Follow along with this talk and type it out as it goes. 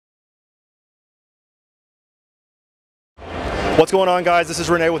What's going on, guys? This is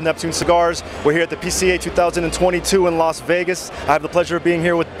Renee with Neptune Cigars. We're here at the PCA 2022 in Las Vegas. I have the pleasure of being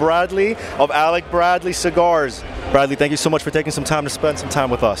here with Bradley of Alec Bradley Cigars. Bradley, thank you so much for taking some time to spend some time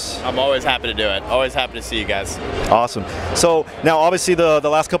with us. I'm always happy to do it. Always happy to see you guys. Awesome. So now obviously the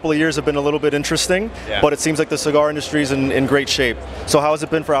last couple of years have been a little bit interesting, but it seems like the cigar industry is in great shape. So how has it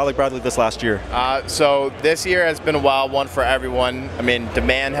been for Alec Bradley this last year? So this year has been a wild one for everyone. I mean,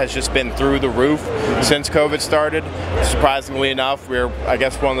 demand has just been through the roof since COVID started. Surprisingly enough, we're, I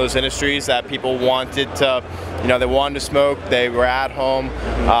guess, one of those industries that people wanted to, they wanted to smoke, they were at home.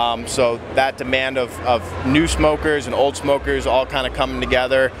 So that demand of new smokers and old smokers all kind of coming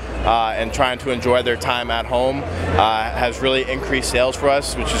together and trying to enjoy their time at home has really increased sales for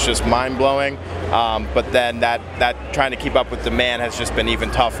us, which is just mind-blowing. But then that trying to keep up with demand has just been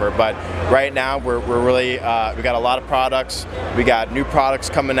even tougher. But right now we're really, we got a lot of products, we got new products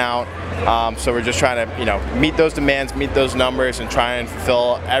coming out. So we're just trying to, meet those demands, meet those numbers, and try and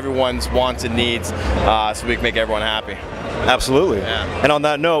fulfill everyone's wants and needs so we can make everyone happy. Absolutely. Yeah. And on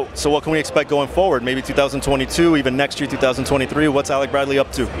that note, so what can we expect going forward? Maybe 2022, even next year, 2023. What's Alec Bradley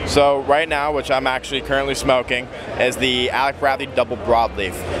up to? So right now, which I'm actually currently smoking, is the Alec Bradley Double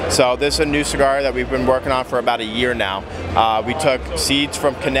Broadleaf. So this is a new cigar that we've been working on for about a year now. We took seeds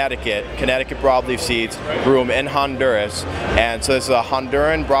from Connecticut broadleaf seeds, grew them in Honduras, and so this is a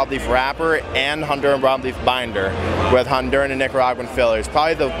Honduran broadleaf wrapper and Honduran broadleaf binder with Honduran and Nicaraguan fillers.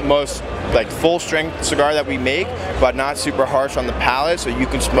 Probably the most full strength cigar that we make, but not super harsh on the palate, so you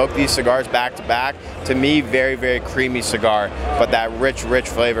can smoke these cigars back to back. To me, very, very creamy cigar, but that rich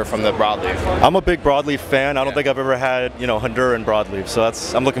flavor from the broadleaf. I'm a big broadleaf fan. I don't think I've ever had, Honduran broadleaf, so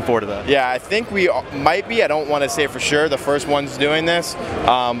I'm looking forward to that. Yeah, I think we might be. I don't want to say for sure the first one's doing this,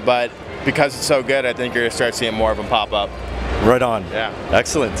 but because it's so good, I think you're going to start seeing more of them pop up. Right on. Yeah.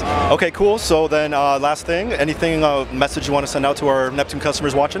 Excellent. Okay, cool. So then last thing, anything, message you want to send out to our Neptune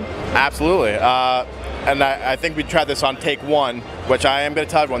customers watching? Absolutely. And I think we tried this on take one, which I am going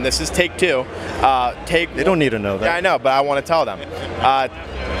to tell everyone. This is take two. They don't need to know that. Yeah, I know, but I want to tell them.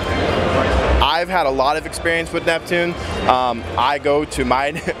 I've had a lot of experience with Neptune. I go to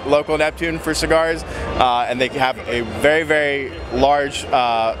my local Neptune for cigars, and they have a very, very large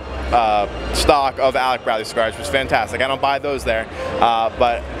stock of Alec Bradley cigars, which is fantastic. I don't buy those there,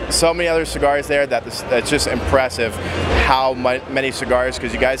 but so many other cigars there that's just impressive how many cigars,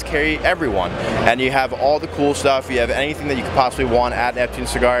 because you guys carry everyone, and you have all the cool stuff. You have anything that you could possibly want at Neptune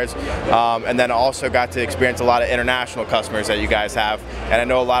Cigars, and then also got to experience a lot of international customers that you guys have, and I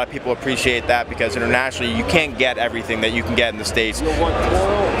know a lot of people appreciate that because internationally you can't get everything that you can get in the States,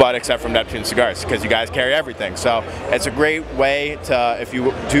 but except from Neptune Cigars, because you guys carry everything. So it's a great way to, if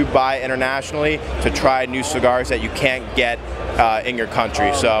you do buy internationally, to try new cigars that you can't get in your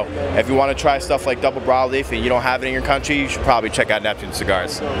country. So if you want to try stuff like Double Broadleaf and you don't have it in your country, you should probably check out Neptune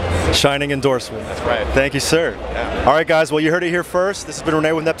Cigars. Shining endorsement. That's right. Thank you, sir. Yeah. All right, guys. Well, you heard it here first. This has been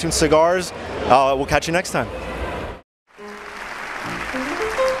Renee with Neptune Cigars. We'll catch you next time.